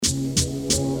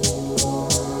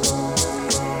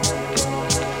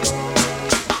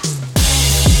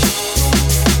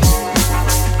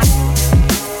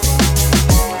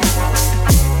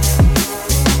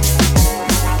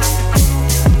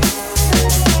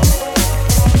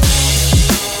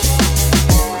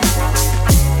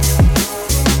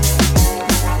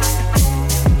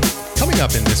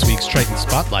Triton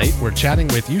Spotlight, we're chatting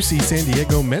with UC San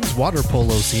Diego men's water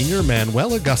polo senior Manuel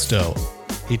Augusto.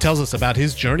 He tells us about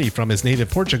his journey from his native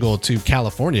Portugal to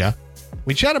California.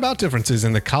 We chat about differences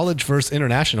in the college versus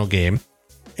international game,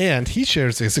 and he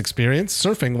shares his experience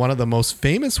surfing one of the most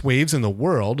famous waves in the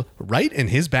world right in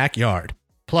his backyard.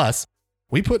 Plus,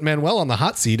 we put Manuel on the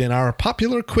hot seat in our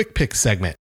popular Quick Pick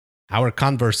segment. Our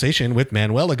conversation with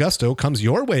Manuel Augusto comes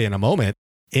your way in a moment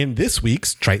in this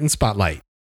week's Triton Spotlight.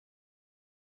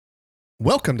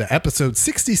 Welcome to episode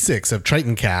 66 of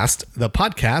Triton Cast, the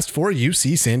podcast for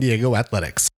UC San Diego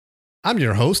Athletics. I'm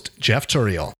your host, Jeff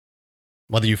Turiel.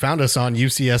 Whether you found us on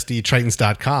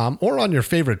ucsdtritons.com or on your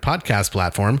favorite podcast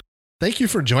platform, thank you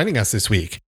for joining us this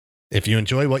week. If you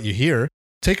enjoy what you hear,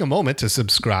 take a moment to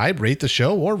subscribe, rate the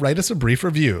show, or write us a brief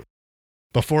review.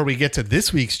 Before we get to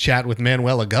this week's chat with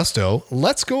Manuel Augusto,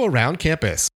 let's go around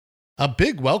campus. A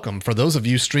big welcome for those of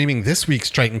you streaming this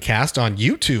week's Triton Cast on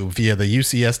YouTube via the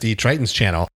UCSD Tritons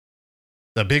channel.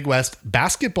 The Big West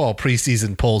basketball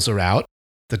preseason polls are out.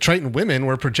 The Triton women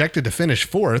were projected to finish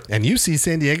fourth, and UC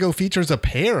San Diego features a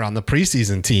pair on the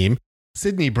preseason team,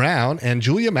 Sydney Brown and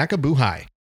Julia Makabuhai.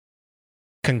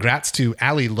 Congrats to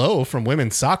Allie Lowe from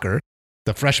women's soccer.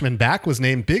 The freshman back was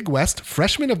named Big West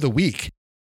Freshman of the Week.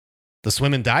 The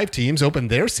swim and dive teams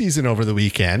opened their season over the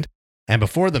weekend, and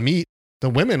before the meet, the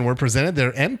women were presented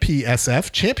their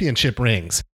MPSF championship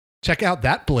rings. Check out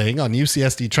that bling on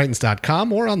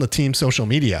ucsdtritons.com or on the team's social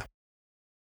media.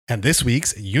 And this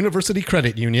week's University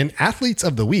Credit Union Athletes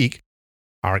of the Week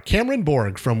are Cameron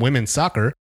Borg from women's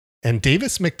soccer and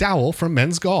Davis McDowell from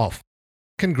men's golf.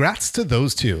 Congrats to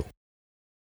those two.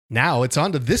 Now it's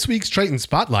on to this week's Triton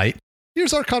Spotlight.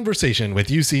 Here's our conversation with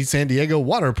UC San Diego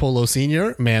water polo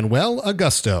senior Manuel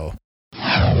Augusto.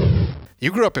 You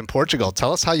grew up in Portugal.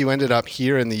 Tell us how you ended up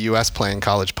here in the U.S. playing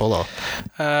college polo.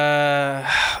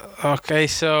 Okay,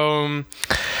 so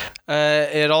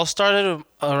it all started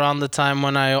around the time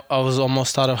when I was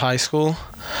almost out of high school.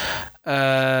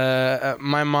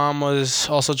 My mom was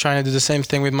also trying to do the same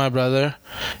thing with my brother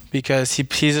because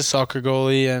he's a soccer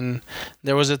goalie, and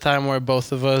there was a time where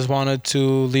both of us wanted to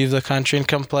leave the country and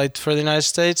come play for the United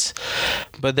States.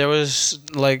 But there was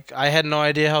I had no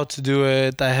idea how to do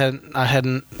it. I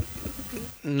hadn't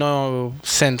no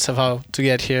sense of how to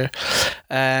get here,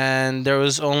 and there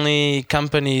was only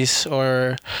companies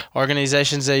or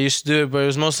organizations that used to do it, but it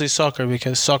was mostly soccer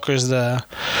because soccer is the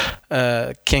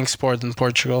king sport in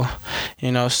Portugal,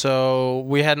 so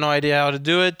we had no idea how to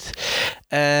do it.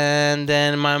 And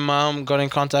then my mom got in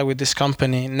contact with this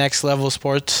company, Next Level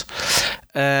Sports,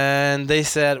 and they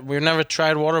said, we've never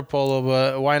tried water polo,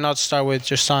 but why not start with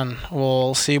your son?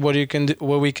 We'll see what we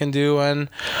can do, and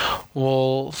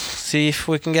we'll see if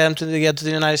we can get him to get to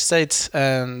the United States.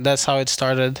 And that's how it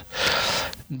started.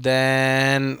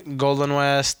 Then Golden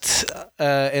West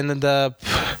ended up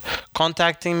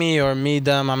contacting me, or me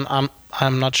them.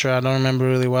 I'm not sure. I don't remember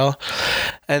really well.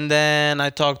 And then I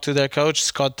talked to their coach,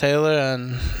 Scott Taylor,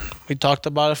 and we talked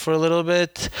about it for a little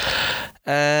bit.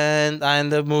 And I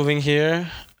ended up moving here.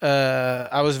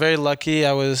 I was very lucky.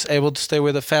 I was able to stay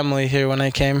with a family here when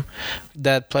I came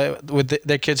that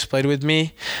their kids played with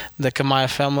me. The Kamaya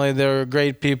family, they were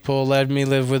great people, let me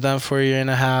live with them for a year and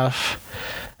a half.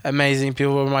 Amazing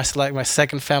people. Were my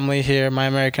second family here, my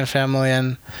American family,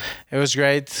 and it was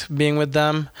great being with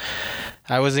them.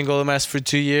 I was in Golden West for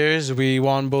 2 years. We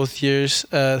won both years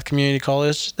community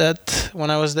college when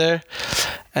I was there.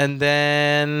 And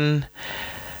then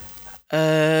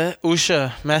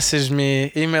Usha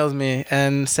emailed me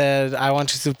and said, I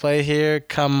want you to play here.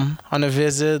 Come on a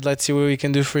visit. Let's see what we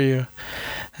can do for you.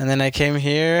 And then I came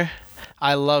here.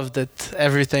 I loved it.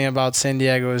 Everything about San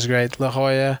Diego was great. La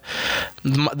Jolla.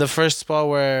 The first spot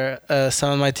where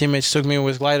some of my teammates took me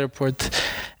was Gliderport,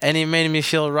 and it made me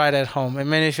feel right at home. It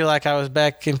made me feel like I was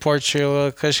back in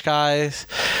Portugal, Cascais,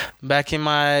 back in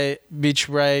my beach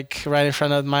break, right in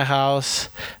front of my house,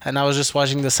 and I was just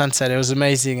watching the sunset. It was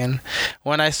amazing. And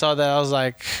when I saw that, I was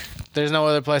like, there's no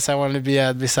other place I want to be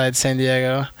at besides San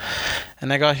Diego.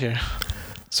 And I got here.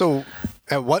 So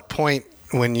at what point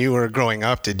when you were growing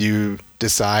up did you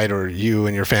decide, or you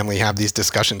and your family have these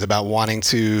discussions about wanting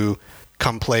to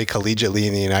come play collegiately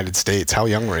in the United States? How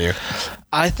young were you?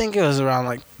 I think it was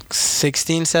around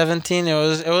 16, 17. It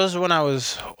was when I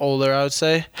was older, I would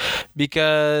say,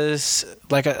 because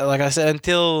like I said,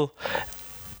 until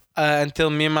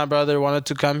me and my brother wanted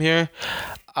to come here,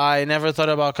 I never thought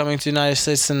about coming to the United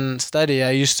States and study. I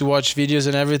used to watch videos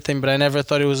and everything, but I never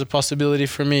thought it was a possibility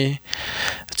for me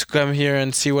to come here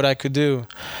and see what I could do.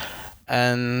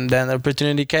 And then the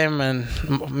opportunity came, and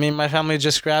me and my family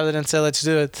just grabbed it and said, let's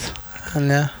do it. And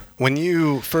yeah. When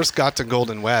you first got to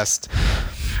Golden West,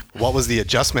 What was the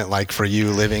adjustment like for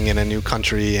you living in a new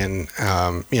country and,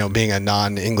 being a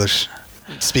non-English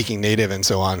speaking native and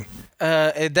so on?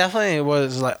 It definitely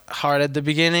was like hard at the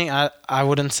beginning. I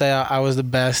wouldn't say I was the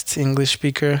best English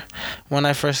speaker when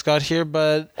I first got here,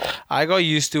 but I got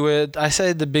used to it. I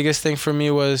say the biggest thing for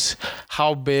me was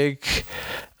how big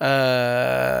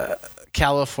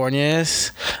California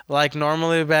is. Like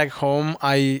normally back home,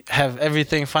 I have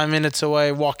everything 5 minutes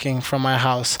away walking from my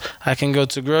house. I can go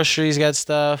to groceries, get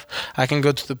stuff. I can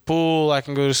go to the pool. I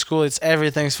can go to school.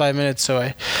 Everything's 5 minutes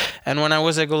away. And when I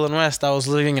was at Golden West, I was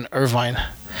living in Irvine.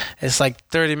 It's like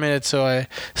 30 minutes away.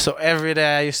 So every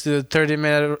day I used to do a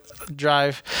 30-minute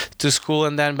drive to school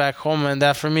and then back home. And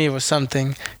that for me was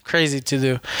something crazy to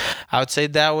do. I would say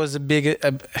that was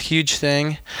a huge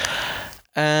thing.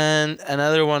 And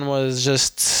another one was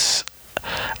just,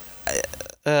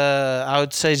 I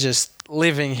would say just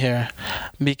living here,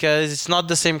 because it's not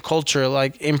the same culture.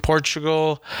 Like in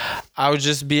Portugal, I would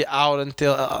just be out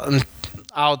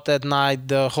out at night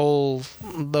the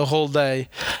whole day,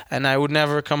 and I would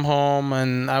never come home,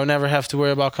 and I would never have to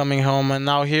worry about coming home. And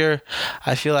now here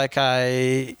I feel like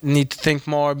I need to think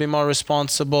more, be more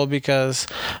responsible, because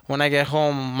when I get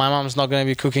home my mom's not going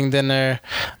to be cooking dinner,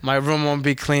 my room won't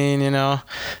be clean,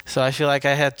 so I feel like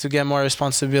I had to get more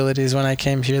responsibilities when I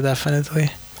came here, definitely.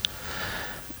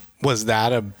 Was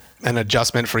that an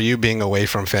adjustment for you, being away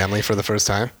from family for the first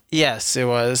time? Yes, it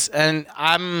was. And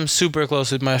I'm super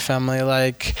close with my family.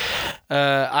 Like,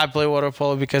 I play water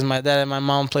polo because my dad and my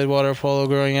mom played water polo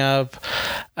growing up.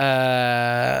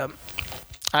 I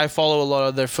follow a lot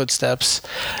of their footsteps.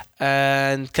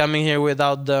 And coming here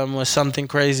without them was something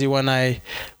crazy when I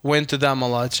went to them a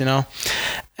lot,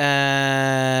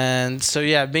 And so,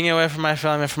 yeah, being away from my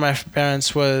family and from my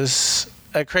parents was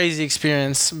a crazy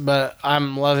experience, but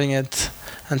I'm loving it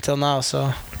until now.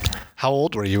 So, how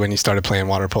old were you when you started playing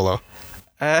water polo?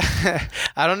 I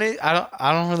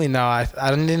don't really know. I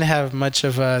didn't have much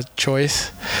of a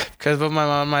choice because both my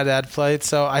mom and my dad played.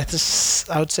 So I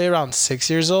would say around 6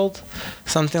 years old,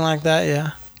 something like that.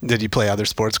 Yeah. Did you play other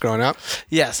sports growing up?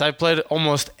 Yes, I played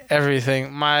almost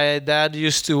everything. My dad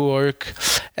used to work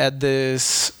at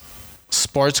this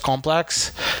sports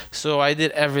complex, so I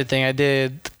did everything. I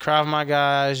did Krav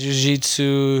Maga,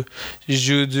 Jiu-Jitsu,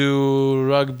 Judo,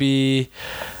 rugby,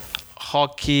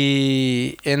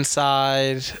 hockey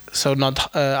inside, so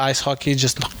not ice hockey,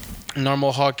 just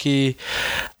normal hockey.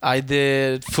 I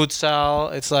did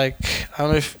futsal. It's like I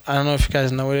don't know if you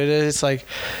guys know what it is. It's like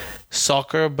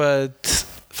soccer but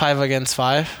 5 against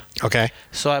 5. Okay.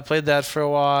 So I played that for a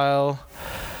while.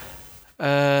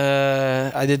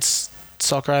 I did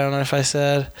soccer, I don't know if I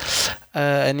said.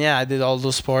 And yeah, I did all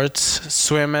those sports.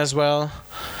 Swim as well.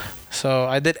 So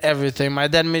I did everything. My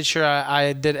dad made sure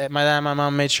my dad and my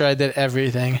mom made sure I did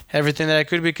everything that I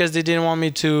could, because they didn't want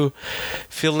me to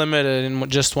feel limited in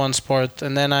just one sport.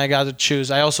 And then I got to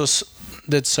choose. I also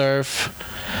did surf,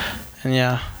 and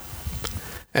yeah.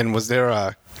 And was there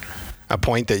a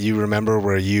point that you remember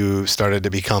where you started to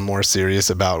become more serious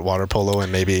about water polo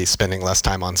and maybe spending less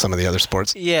time on some of the other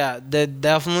sports? Yeah, that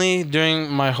definitely during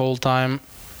my whole time.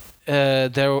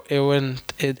 It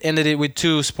ended with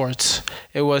 2 sports.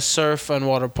 It was surf and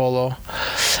water polo,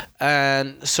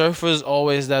 and surf was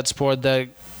always that sport that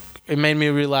it made me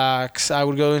relax. I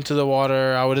would go into the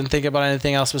water. I wouldn't think about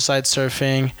anything else besides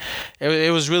surfing.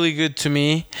 It was really good to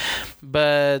me,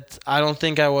 but I don't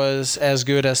think I was as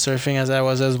good at surfing as I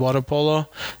was as water polo.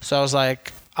 So I was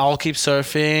like, I'll keep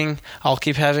surfing. I'll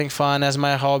keep having fun as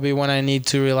my hobby when I need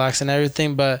to relax and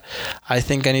everything. But I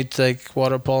think I need to take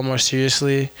water polo more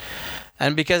seriously.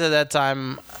 And because at that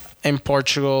time in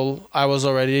Portugal, I was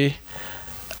already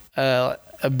a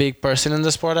big person in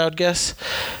the sport, I would guess,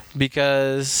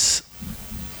 because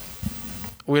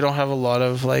we don't have a lot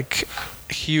of like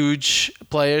huge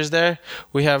players there.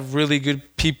 We have really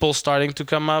good people starting to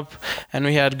come up, and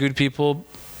we had good people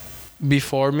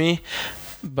before me.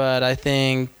 But I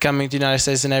think coming to the United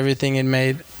States and everything, it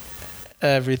made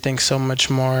everything so much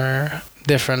more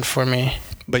different for me.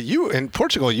 But you, in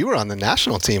Portugal, you were on the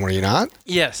national team, were you not?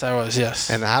 Yes, I was, yes.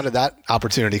 And how did that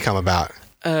opportunity come about?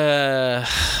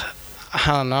 I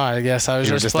don't know. I guess I was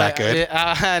just that good?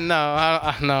 No,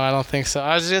 I don't think so.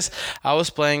 I was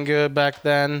playing good back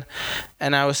then,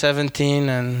 and I was 17,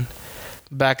 and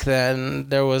back then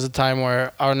there was a time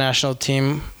where our national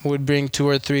team would bring 2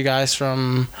 or 3 guys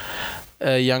from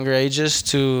younger ages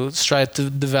to try to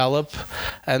develop,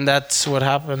 and that's what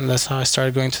happened. That's how I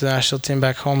started going to the national team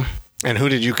back home. And who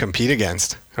did you compete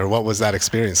against, or what was that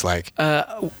experience like?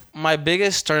 My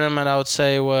biggest tournament, I would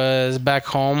say, was back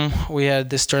home. We had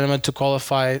this tournament to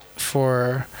qualify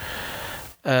for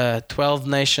 12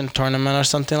 nation tournament or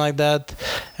something like that,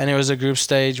 and it was a group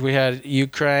stage. We had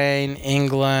Ukraine,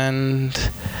 England,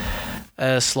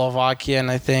 Slovakia, and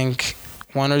I think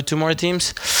one or two more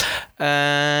teams,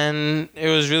 and it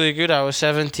was really good. I was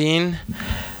 17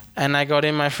 and I got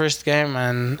in my first game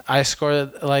and I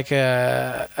scored like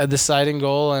a deciding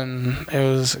goal, and it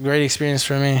was a great experience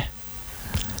for me.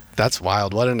 That's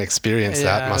wild. What an experience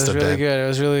that must have been. It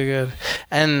was really good.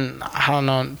 And I don't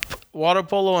know, water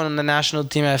polo and the national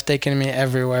team have taken me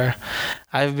everywhere.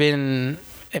 I've been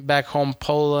back home,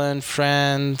 Poland,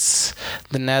 France,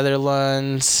 the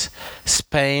Netherlands,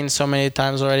 Spain so many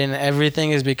times already, and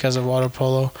everything is because of water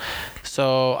polo.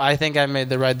 So I think I made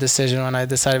the right decision when I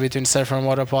decided between surf and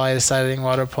water polo. I decided in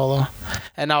water polo.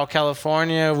 And now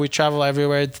California, we travel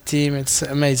everywhere with the team. It's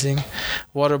amazing.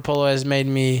 Water polo has made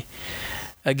me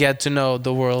get to know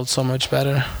the world so much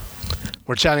better.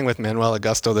 We're chatting with Manuel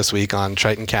Augusto this week on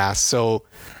Triton Cast. So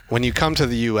when you come to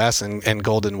the U.S. and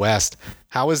Golden West,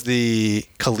 how is the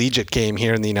collegiate game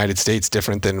here in the United States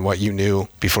different than what you knew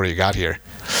before you got here?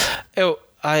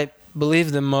 I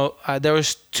believe there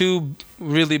was two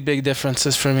really big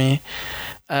differences for me.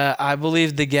 I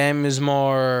believe the game is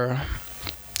more...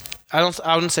 I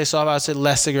wouldn't say soft. I'd say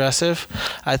less aggressive.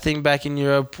 I think back in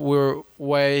Europe we're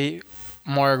way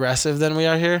more aggressive than we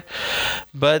are here,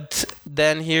 but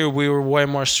then here we were way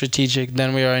more strategic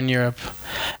than we are in Europe,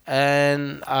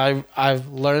 and I've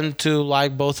learned to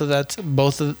like both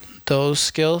of those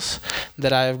skills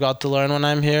that I've got to learn when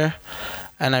I'm here,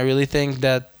 and I really think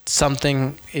that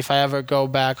something, if I ever go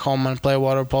back home and play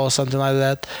water polo, something like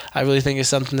that, I really think it's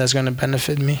something that's going to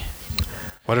benefit me.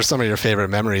 What are some of your favorite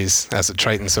memories as a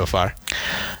Triton so far?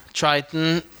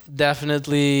 Triton,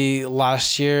 definitely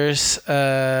last year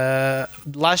and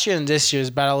this year's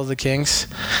Battle of the Kings.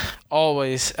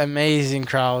 Always amazing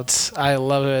crowds. I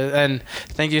love it, and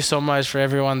thank you so much for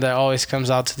everyone that always comes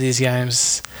out to these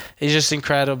games. It's just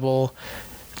incredible.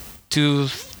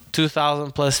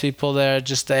 2,000 plus people there,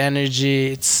 just the energy,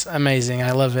 it's amazing.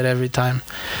 I love it every time.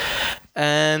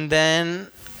 And then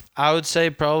I would say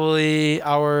probably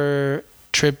our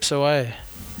trips away.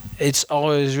 It's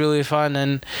always really fun,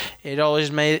 and it always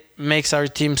makes our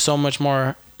team so much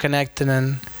more connected,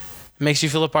 and makes you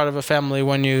feel a part of a family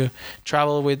when you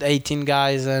travel with 18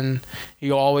 guys and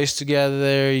you're always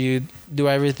together, you do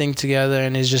everything together,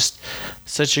 and it's just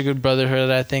such a good brotherhood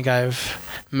that I think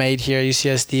I've made here at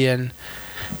UCSD, and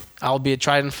I'll be a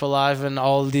Triton for life, and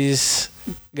all these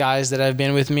guys that have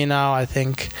been with me now, I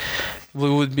think they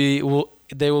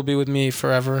will be with me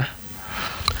forever.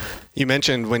 You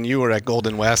mentioned when you were at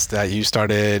Golden West that you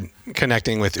started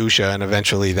connecting with Usha, and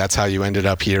eventually that's how you ended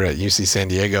up here at UC San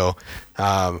Diego.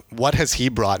 What has he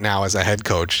brought now as a head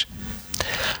coach?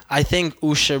 I think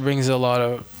Usha brings a lot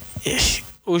of...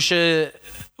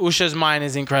 Usha's mind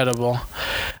is incredible.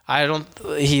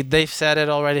 They've said it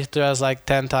already to us like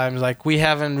 10 times. Like, we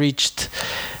haven't reached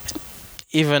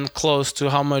even close to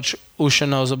how much Usha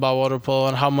knows about water polo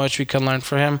and how much we can learn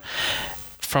from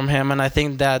him, and I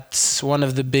think that's one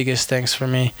of the biggest things for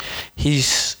me.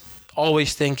 He's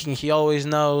always thinking, he always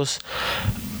knows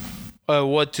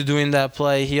what to do in that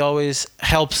play. He always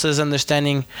helps us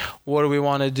understanding what do we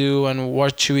want to do and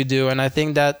what should we do, and I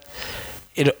think that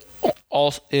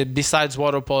besides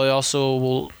water polo, it also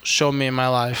will show me in my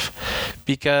life,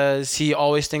 because he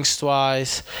always thinks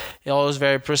twice, he's always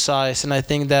very precise, and I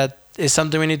think that is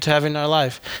something we need to have in our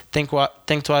life. Think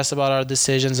twice about our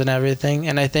decisions and everything,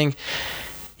 and I think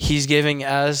he's giving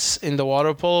us in the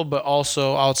water polo, but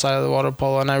also outside of the water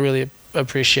polo, and I really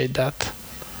appreciate that.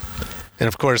 And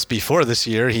of course, before this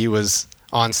year, he was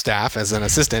on staff as an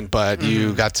assistant, but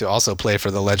you got to also play for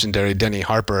the legendary Denny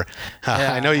Harper.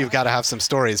 I know you've got to have some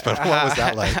stories, but what was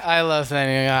that like? I love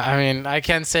Denny. I mean, I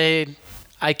can't say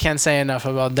enough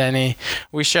about Denny.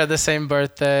 We share the same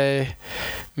birthday,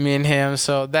 me and him,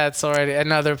 so that's already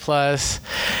another plus.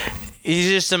 He's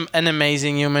just an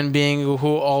amazing human being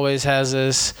who always has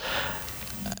us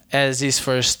as his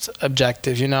first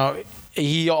objective. You know,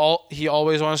 he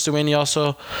always wants to win. He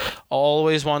also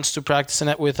always wants to practice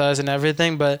with us and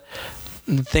everything. But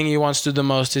the thing he wants to do the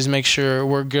most is make sure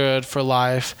we're good for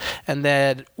life, and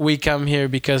that we come here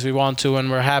because we want to, and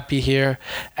we're happy here.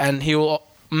 And he will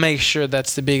make sure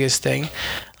that's the biggest thing.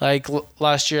 Like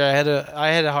last year, I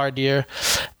had a hard year,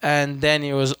 and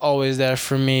Danny was always there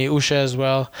for me, Usha as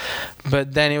well.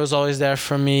 But Danny was always there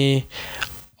for me,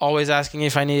 always asking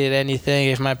if I needed anything,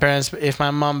 if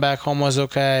my mom back home was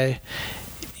okay.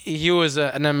 He was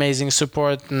an amazing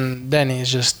support, and Danny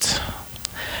is just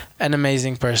an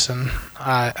amazing person.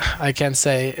 I can't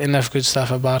say enough good stuff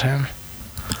about him.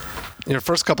 Your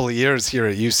first couple of years here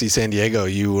at UC San Diego,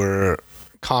 you were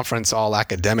conference all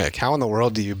academic. How in the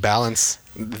world do you balance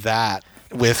that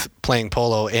with playing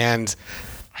polo and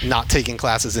not taking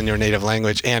classes in your native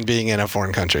language and being in a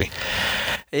foreign country?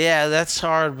 Yeah, that's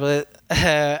hard, but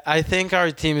I think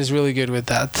our team is really good with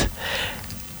that.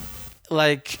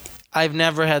 Like, I've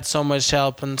never had so much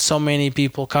help and so many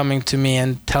people coming to me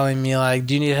and telling me, like,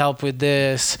 do you need help with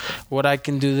this? What I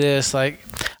can do this? Like,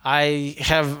 I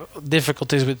have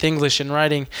difficulties with English and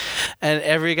writing, and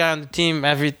every guy on the team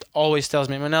always tells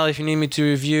me, Manuel, if you need me to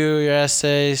review your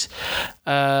essays,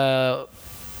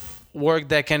 work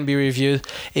that can be reviewed,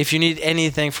 if you need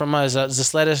anything from us,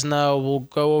 just let us know. We'll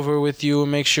go over with you,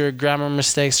 make sure grammar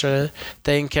mistakes are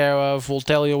taken care of. We'll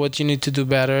tell you what you need to do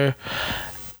better.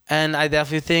 And I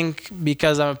definitely think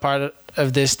because I'm a part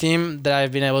of this team that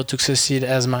I've been able to succeed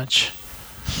as much.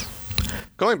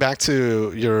 Going back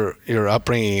to your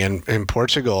upbringing in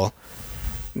Portugal,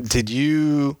 did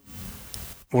you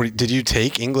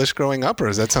take English growing up, or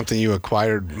is that something you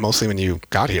acquired mostly when you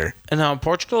got here? No,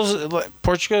 Portugal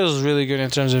is really good in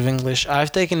terms of English.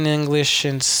 I've taken English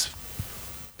since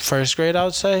first grade, I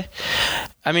would say.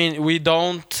 I mean, we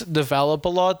don't develop a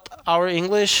lot our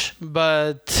English,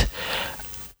 but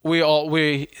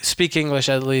we speak English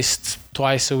at least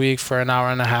twice a week for an hour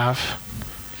and a half.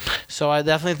 So I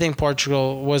definitely think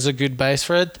Portugal was a good base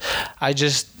for it. I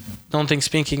just don't think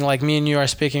speaking like me and you are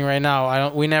speaking right now.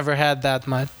 We never had that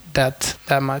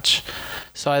much.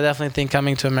 So I definitely think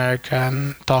coming to America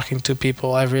and talking to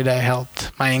people every day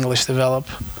helped my English develop.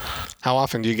 How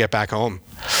often do you get back home?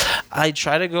 I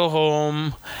try to go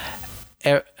home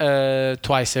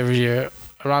twice every year,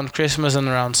 around Christmas and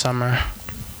around summer.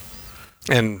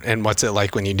 And what's it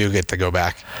like when you do get to go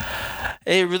back?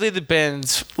 It really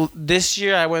depends. This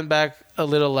year I went back a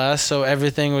little less, so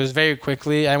everything was very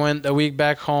quickly. I went a week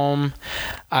back home.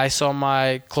 I saw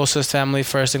my closest family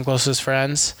first and closest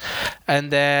friends.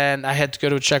 And then I had to go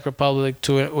to Czech Republic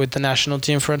with the national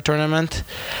team for a tournament.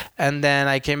 And then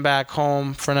I came back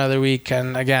home for another week,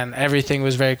 and again, everything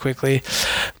was very quickly.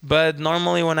 But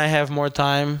normally when I have more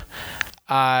time,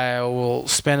 I will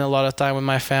spend a lot of time with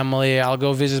my family. I'll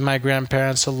go visit my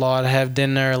grandparents a lot, have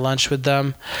dinner, lunch with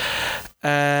them,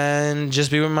 and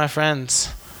just be with my friends.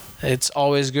 It's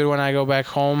always good when I go back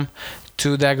home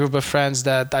to that group of friends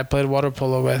that I played water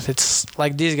polo with. It's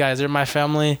like these guys, they're my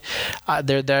family.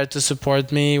 They're there to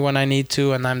support me when I need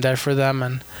to, and I'm there for them.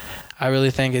 And I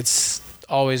really think it's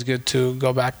always good to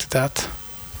go back to that.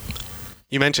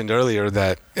 You mentioned earlier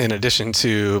that in addition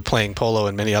to playing polo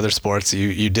and many other sports,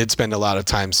 you did spend a lot of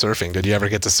time surfing. Did you ever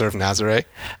get to surf Nazare?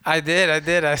 I did. I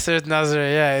surfed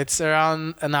Nazare, yeah. It's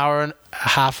around an hour and a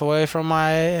half away from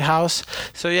my house.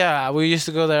 So, yeah, we used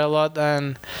to go there a lot.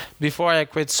 And before I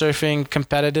quit surfing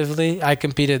competitively, I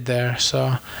competed there.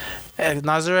 So,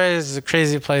 Nazare is a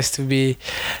crazy place to be.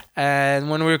 And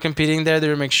when we were competing there, they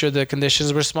would make sure the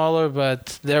conditions were smaller,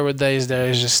 but there were days there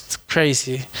is just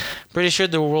crazy. Pretty sure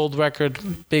the world record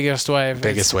biggest wave.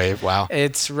 Wow.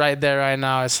 It's right there right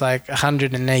now. It's like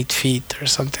 108 feet or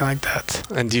something like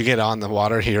that. And do you get on the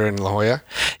water here in La Jolla?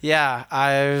 Yeah,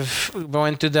 I've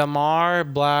went to Del Mar,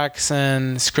 Blacks,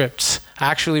 and Scripps. I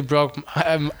actually broke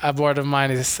a board of mine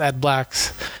is at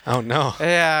Blacks. Oh, no.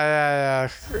 Yeah.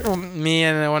 Me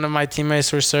and one of my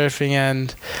teammates were surfing,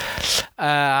 and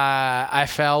I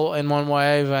fell in one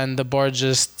wave, and the board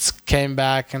just came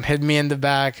back and hit me in the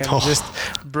back and just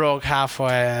broke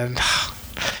halfway.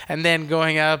 And then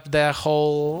going up that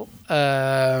whole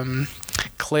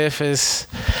cliff is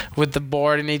with the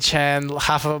board in each hand,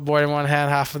 half of a board in one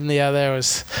hand, half in the other. It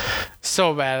was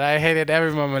so bad. I hated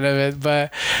every moment of it,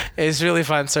 but it's really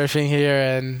fun surfing here,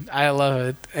 and I love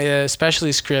it,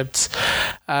 especially Scripps.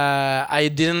 I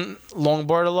didn't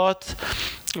longboard a lot,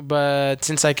 but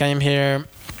since I came here,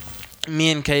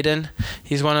 me and Caden,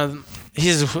 he's one of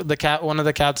the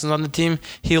captains on the team.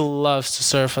 He loves to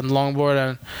surf and longboard,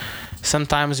 and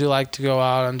sometimes we like to go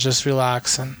out and just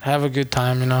relax and have a good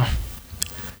time, you know.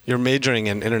 You're majoring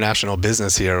in international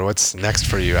business here. What's next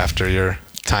for you after your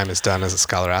time is done as a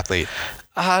scholar athlete?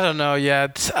 I don't know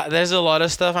yet. There's a lot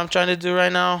of stuff I'm trying to do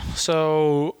right now.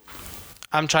 So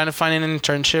I'm trying to find an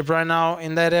internship right now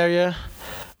in that area.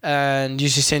 And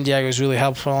UC San Diego is really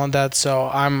helpful on that. So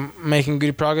I'm making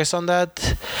good progress on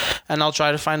that. And I'll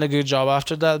try to find a good job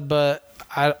after that. But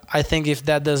I think if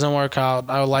that doesn't work out,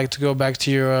 I would like to go back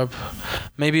to Europe,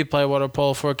 maybe play water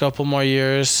polo for a couple more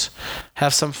years,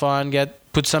 have some fun,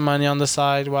 put some money on the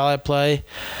side while I play.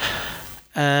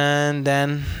 And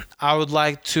then I would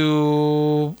like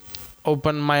to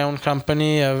open my own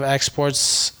company of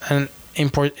exportations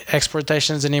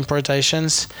and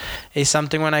importations. It's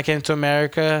something when I came to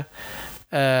America,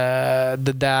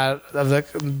 The dad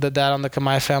on the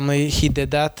Kamai family, he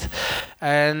did that,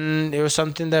 and it was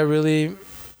something that really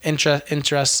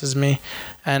interests me,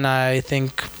 and I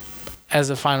think as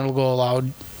a final goal I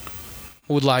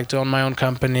would like to own my own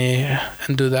company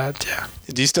and do that. Yeah.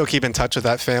 Do you still keep in touch with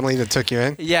that family that took you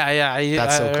in? Yeah.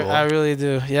 That's so cool. I really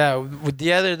do. Yeah.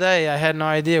 The other day, I had no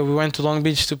idea. We went to Long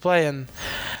Beach to play, and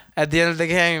at the end of the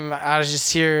game, I was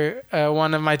just hear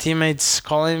one of my teammates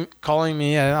calling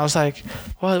me, and I was like,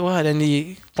 "What?" And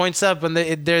he points up, and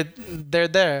they're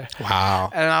there.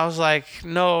 Wow. And I was like,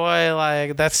 "No way!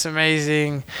 Like, that's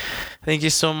amazing. Thank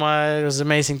you so much. It was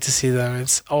amazing to see them.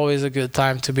 It's always a good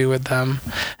time to be with them,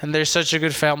 and they're such a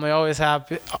good family. Always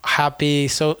happy,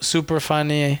 so super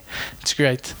funny. It's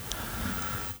great."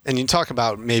 And you talk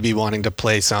about maybe wanting to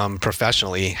play some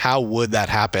professionally. How would that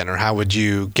happen, or how would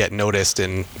you get noticed?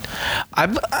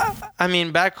 I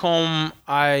mean, back home,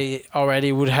 I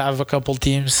already would have a couple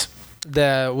teams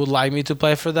that would like me to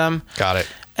play for them. Got it.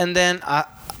 And then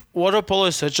water polo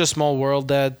is such a small world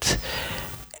that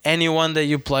anyone that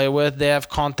you play with, they have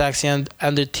contacts and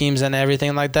other teams and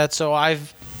everything like that. So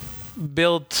I've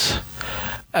built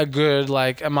a good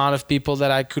amount of people that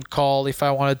I could call if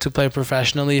I wanted to play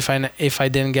professionally, if I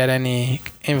didn't get any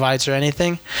invites or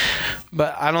anything.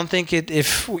 But I don't think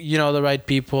if you know the right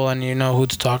people and you know who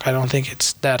to talk, I don't think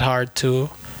it's that hard to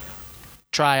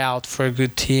try out for a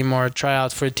good team or try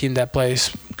out for a team that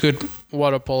plays good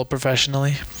water polo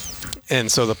professionally. And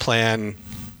so the plan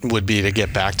would be to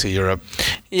get back to Europe.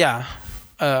 Yeah,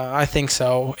 I think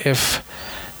so. If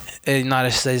the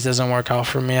United States doesn't work out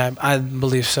for me, I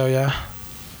believe so. Yeah.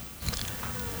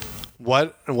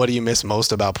 What do you miss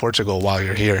most about Portugal while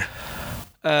you're here?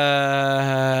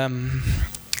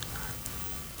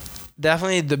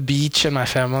 Definitely the beach and my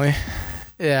family.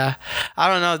 Yeah, I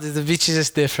don't know. The beach is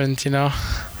just different, you know.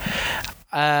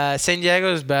 San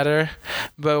Diego is better,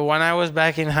 but when I was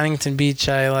back in Huntington Beach,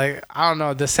 I don't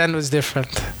know, the sand was different.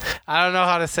 I don't know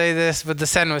how to say this, but the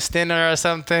sand was thinner or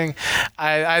something.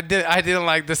 I didn't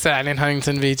like the sand in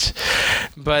Huntington Beach,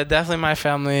 but definitely my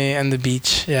family and the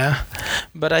beach, yeah.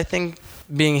 But I think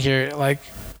being here,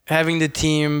 having the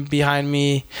team behind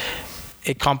me,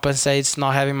 it compensates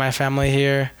not having my family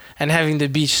here and having the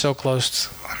beach so close.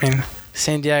 I mean,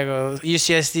 San Diego,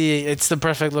 UCSD, it's the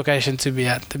perfect location to be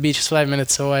at. The beach is 5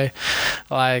 minutes away.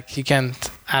 You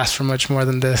can't ask for much more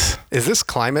than this. Is this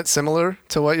climate similar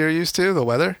to what you're used to, the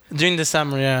weather? During the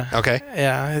summer, yeah. Okay.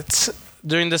 Yeah,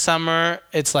 during the summer,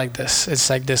 it's like this. It's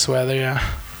like this weather, yeah.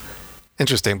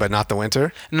 Interesting, but not the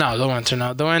winter? No, the winter,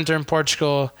 no. The winter in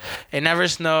Portugal, it never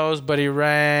snows, but it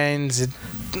rains,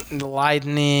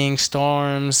 lightning,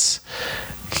 storms.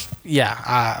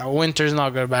 Yeah, winter's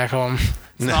not good back home.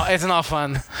 It's not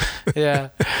fun. Yeah.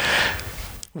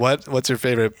 What's your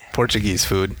favorite Portuguese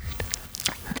food?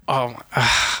 Oh, I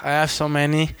have so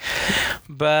many,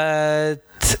 but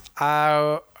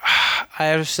I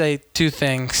have to say two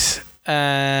things,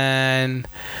 and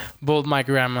both my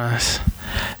grandma's.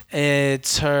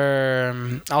 It's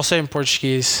her, I'll say in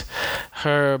Portuguese,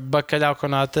 her bacalhau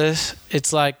com natas.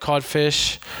 It's like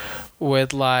codfish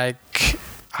with I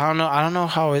don't know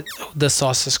how the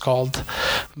sauce is called,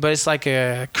 but it's like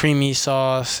a creamy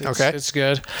sauce. It's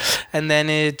good. And then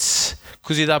it's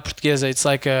cozida à portuguesa. It's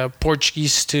like a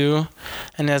Portuguese stew,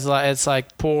 and it's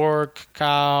like pork,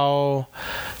 cow,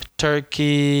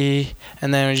 turkey,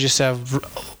 and then we just have a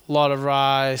lot of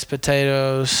rice,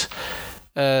 potatoes,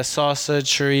 sausage,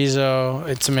 chorizo.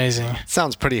 It's amazing.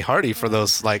 Sounds pretty hearty for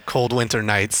those cold winter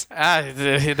nights.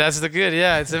 That's the good.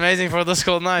 Yeah, it's amazing for those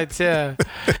cold nights. Yeah,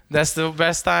 that's the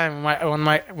best time. When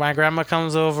my grandma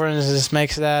comes over and just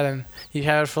makes that, and you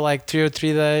have it for 2 or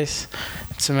 3 days.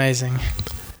 It's amazing.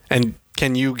 And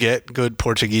can you get good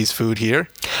Portuguese food here?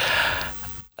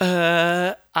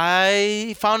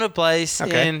 I found a place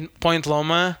in Point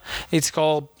Loma. It's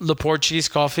called the Portuguese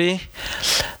Coffee.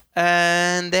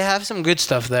 And they have some good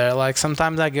stuff there.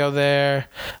 Sometimes I go there,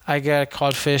 I get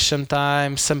codfish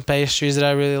sometimes, some pastries that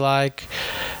I really like.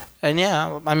 And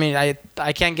yeah, I mean,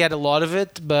 I can't get a lot of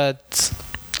it, but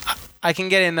I can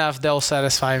get enough that'll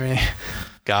satisfy me.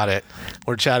 Got it.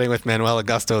 We're chatting with Manuel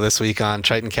Augusto this week on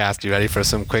Triton Cast. You ready for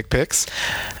some quick picks?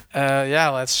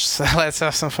 Yeah, let's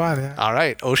have some fun. Yeah. All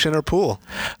right. Ocean or pool?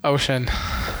 Ocean.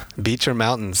 Beach or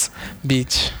mountains?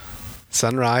 Beach.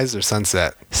 Sunrise or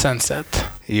sunset? Sunset.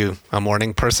 You a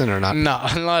morning person or not? No,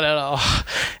 not at all.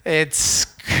 It's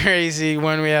crazy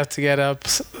when we have to get up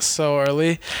so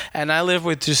early. And I live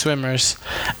with 2 swimmers.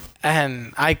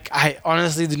 And I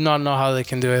honestly do not know how they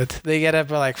can do it. They get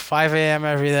up at 5 a.m.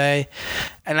 every day.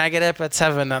 And I get up at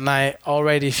 7 and I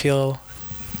already feel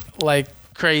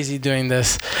crazy doing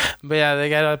this. But yeah, they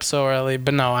get up so early.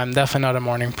 But no, I'm definitely not a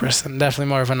morning person. Definitely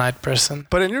more of a night person.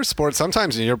 But in your sport,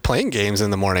 sometimes you're playing games in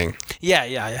the morning.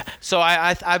 Yeah. So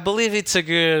I believe it's a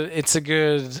good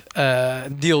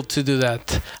deal to do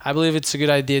that. I believe it's a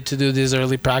good idea to do these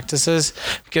early practices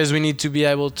because we need to be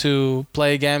able to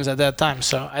play games at that time.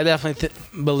 So I definitely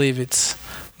believe it's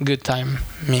good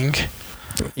timing.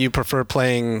 You prefer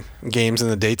playing games in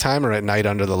the daytime or at night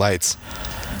under the lights?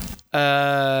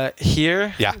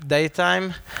 Here, yeah,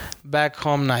 daytime. Back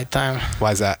home, nighttime.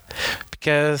 Why is that?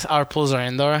 Because our pools are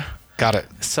indoor. Got it.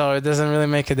 So it doesn't really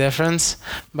make a difference.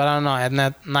 But I don't know. At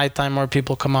nighttime, more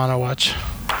people come out and watch.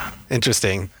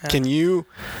 Interesting. Yeah. Can you,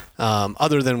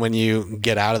 other than when you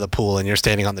get out of the pool and you're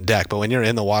standing on the deck, but when you're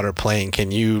in the water playing,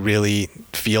 can you really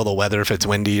feel the weather if it's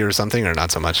windy or something, or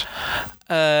not so much?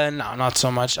 No, not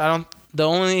so much. I don't.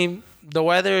 The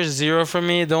weather is zero for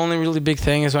me. The only really big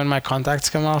thing is when my contacts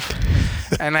come off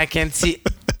and I can't see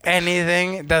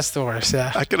anything. That's the worst,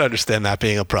 yeah. I can understand that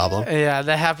being a problem. Yeah,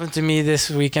 that happened to me this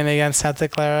weekend against Santa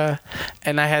Clara,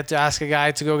 and I had to ask a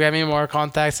guy to go get me more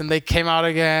contacts, and they came out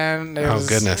again. It was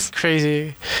goodness.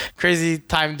 Crazy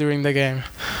time during the game.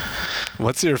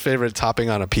 What's your favorite topping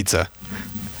on a pizza?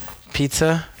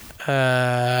 Pizza?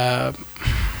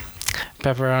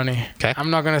 Pepperoni. Okay.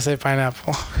 I'm not going to say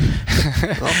pineapple.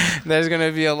 There's going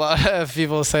to be a lot of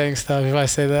people saying stuff if I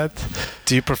say that.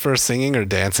 Do you prefer singing or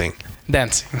dancing?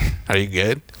 Dancing. Are you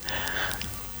good?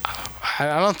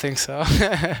 I don't think so.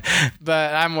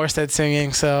 But I'm worse at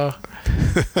singing, so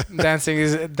dance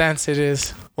it is.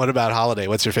 What about holiday?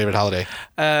 What's your favorite holiday?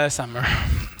 Summer.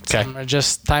 Okay. Summer.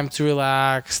 Just time to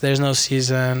relax. There's no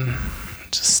season.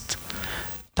 Just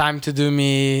time to do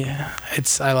me.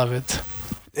 I love it.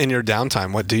 In your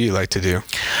downtime, what do you like to do?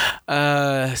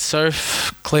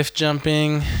 Surf, cliff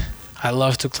jumping. I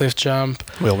love to cliff jump.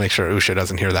 We'll make sure Usha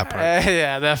doesn't hear that part.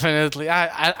 Yeah, definitely.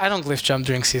 I don't cliff jump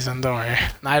during season, don't worry.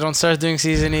 I don't surf during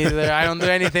season either. I don't do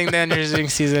anything dangerous during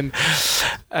season.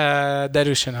 That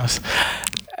Usha knows.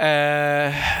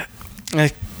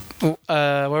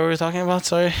 What were we talking about?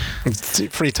 Sorry.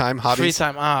 Free time, hobbies? Free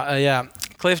time. Yeah.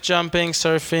 Cliff jumping,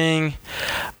 surfing.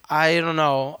 I don't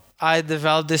know. I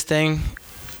developed this thing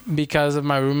because of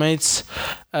my roommates.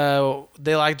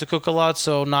 They like to cook a lot,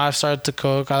 so now I've started to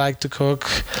cook. I like to cook.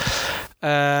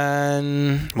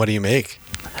 And what do you make?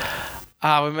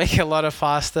 We make a lot of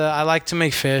pasta. I like to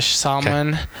make fish,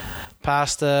 salmon,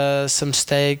 pasta, some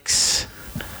steaks.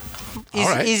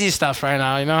 Easy stuff right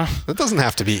now, you know? It doesn't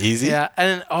have to be easy. Yeah,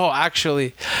 and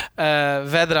actually,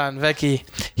 Vedran, Veki,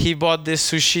 he bought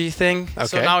this sushi thing. Okay.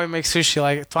 So now we make sushi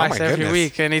like twice every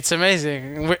week, and it's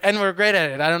amazing. We're great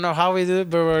at it. I don't know how we do it,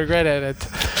 but we're great at it.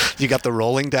 You got the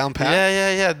rolling down pat?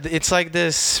 Yeah. It's like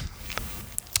this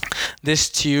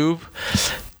tube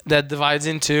that divides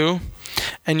in two,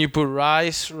 and you put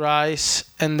rice,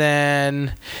 and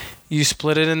then you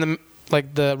split it in the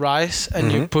rice,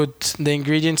 and you put the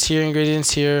ingredients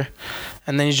here,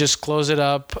 and then you just close it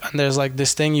up, and there's like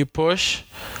this thing you push,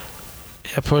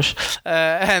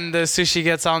 and the sushi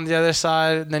gets on the other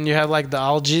side. Then you have like the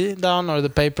algae down or the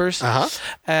papers,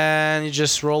 and you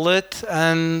just roll it,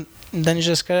 and then you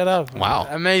just cut it up. Wow.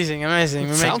 Amazing. We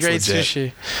make great legit.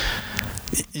 Sushi.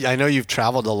 I know you've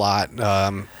traveled a lot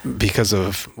because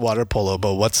of water polo,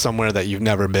 but what's somewhere that you've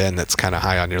never been that's kind of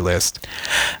high on your list?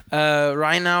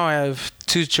 Right now, I have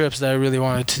 2 trips that I really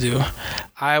wanted to do.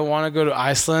 I want to go to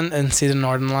Iceland and see the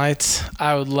Northern Lights.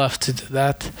 I would love to do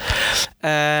that.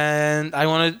 And I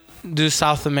want to do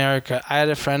South America. I had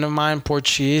a friend of mine,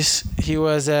 Portuguese. He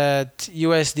was at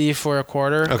USD for a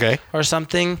quarter or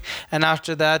something. And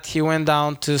after that, he went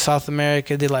down to South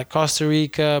America, did like Costa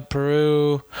Rica,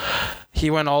 Peru. He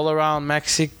went all around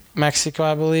Mexico,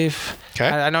 I believe. Okay.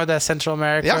 I know that Central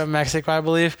America, Mexico, I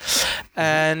believe.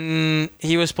 And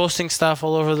he was posting stuff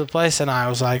all over the place. And I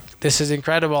was like, this is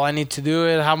incredible. I need to do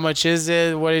it. How much is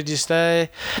it? Where did you stay?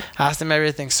 Asked him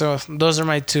everything. So those are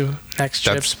my 2 next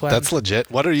trips planned. That's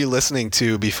legit. What are you listening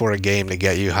to before a game to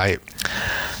get you hype?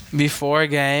 Before a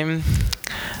game,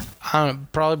 I don't know,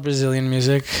 probably Brazilian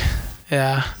music.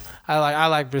 Yeah. I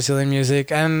like Brazilian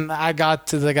music, and I got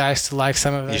to the guys to like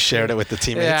some of it. You shared it with the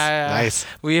teammates? Yeah. Nice.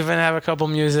 We even have a couple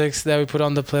musics that we put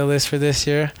on the playlist for this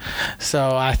year.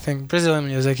 So I think Brazilian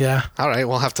music, yeah. All right,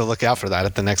 we'll have to look out for that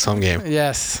at the next home game.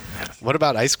 Yes. What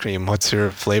about ice cream? What's your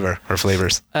flavor or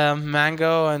flavors?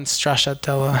 Mango and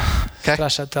stracciatella. Okay.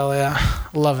 Stracciatella, yeah.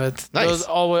 Love it. Nice. Those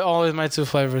always my 2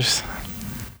 flavors.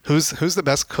 Who's the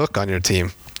best cook on your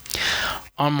team?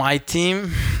 On my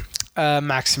team...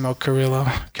 Maximo Carrillo,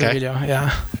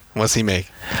 yeah. What's he make?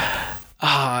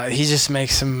 He just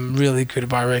makes some really good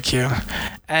barbecue.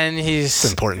 And It's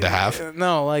important to have.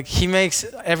 No, like he makes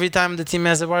every time the team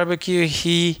has a barbecue,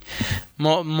 he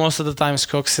most of the times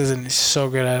cooks it, and he's so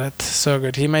good at it. So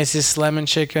good. He makes this lemon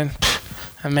chicken.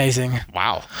 Amazing.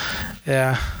 Wow.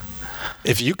 Yeah.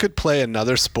 If you could play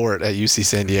another sport at UC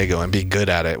San Diego and be good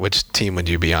at it, which team would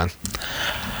you be on?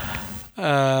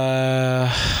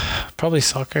 Probably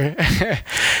soccer.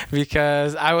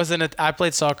 Because I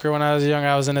played soccer when I was young.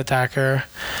 I was an attacker.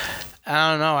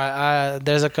 I don't know.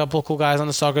 There's a couple cool guys on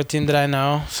the soccer team that I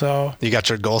know. So You got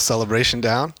your goal celebration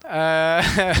down?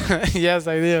 yes,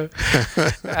 I do.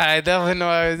 I definitely know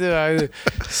how to do. I do.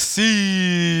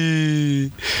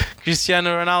 See,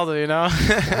 Cristiano Ronaldo. You know.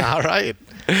 All right.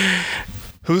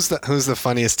 Who's the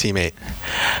funniest teammate?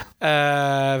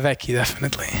 Vecchi,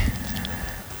 definitely.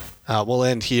 We'll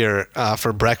end here.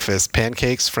 For breakfast,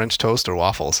 pancakes, French toast, or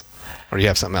waffles? Or do you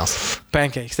have something else?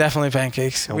 Pancakes, definitely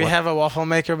pancakes. We have a waffle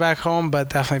maker back home, but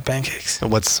definitely pancakes.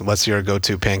 And what's your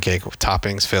go-to pancake?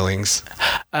 Toppings, fillings?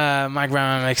 My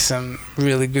grandma makes some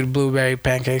really good blueberry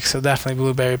pancakes, so definitely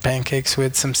blueberry pancakes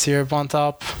with some syrup on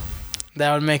top.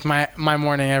 That would make my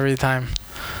morning every time.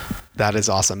 That is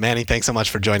awesome. Manny, thanks so much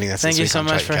for joining us. Thank you so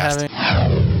much for having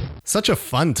me. Such a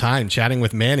fun time chatting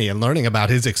with Manny and learning about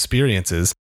his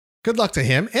experiences. Good luck to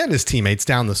him and his teammates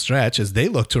down the stretch as they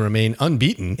look to remain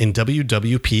unbeaten in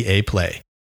WWPA play.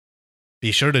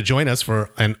 Be sure to join us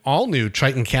for an all-new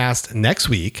Triton Cast next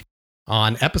week.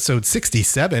 On episode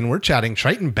 67, we're chatting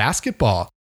Triton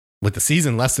basketball. With the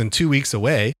season less than 2 weeks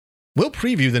away, we'll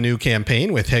preview the new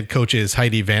campaign with head coaches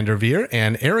Heidi Vanderveer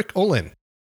and Eric Olin.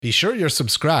 Be sure you're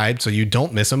subscribed so you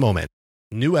don't miss a moment.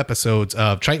 New episodes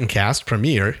of Triton Cast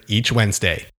premiere each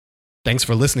Wednesday. Thanks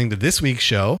for listening to this week's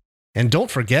show. And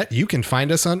don't forget, you can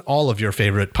find us on all of your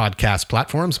favorite podcast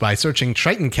platforms by searching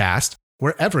Triton Cast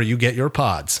wherever you get your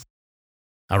pods.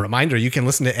 A reminder, you can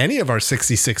listen to any of our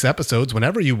 66 episodes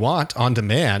whenever you want on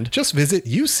demand. Just visit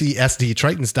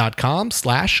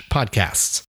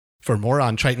ucsdtritons.com/podcasts. For more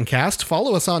on Triton Cast,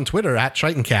 follow us on Twitter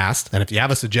 @TritonCast. And if you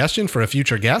have a suggestion for a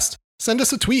future guest, send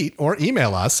us a tweet or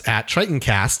email us at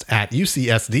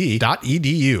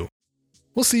tritoncast@ucsd.edu.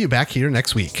 We'll see you back here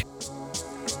next week.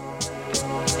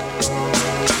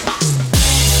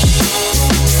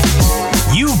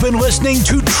 You've been listening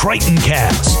to Triton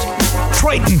Cast.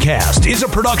 Triton Cast is a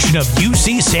production of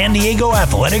UC San Diego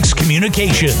Athletics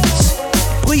Communications.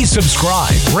 Please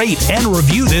subscribe, rate, and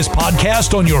review this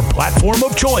podcast on your platform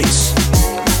of choice.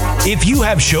 If you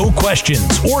have show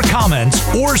questions or comments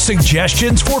or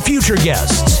suggestions for future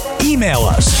guests, email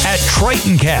us at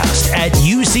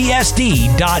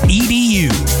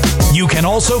tritoncast@ucsd.edu. You can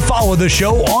also follow the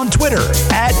show on Twitter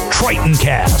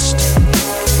 @TritonCast.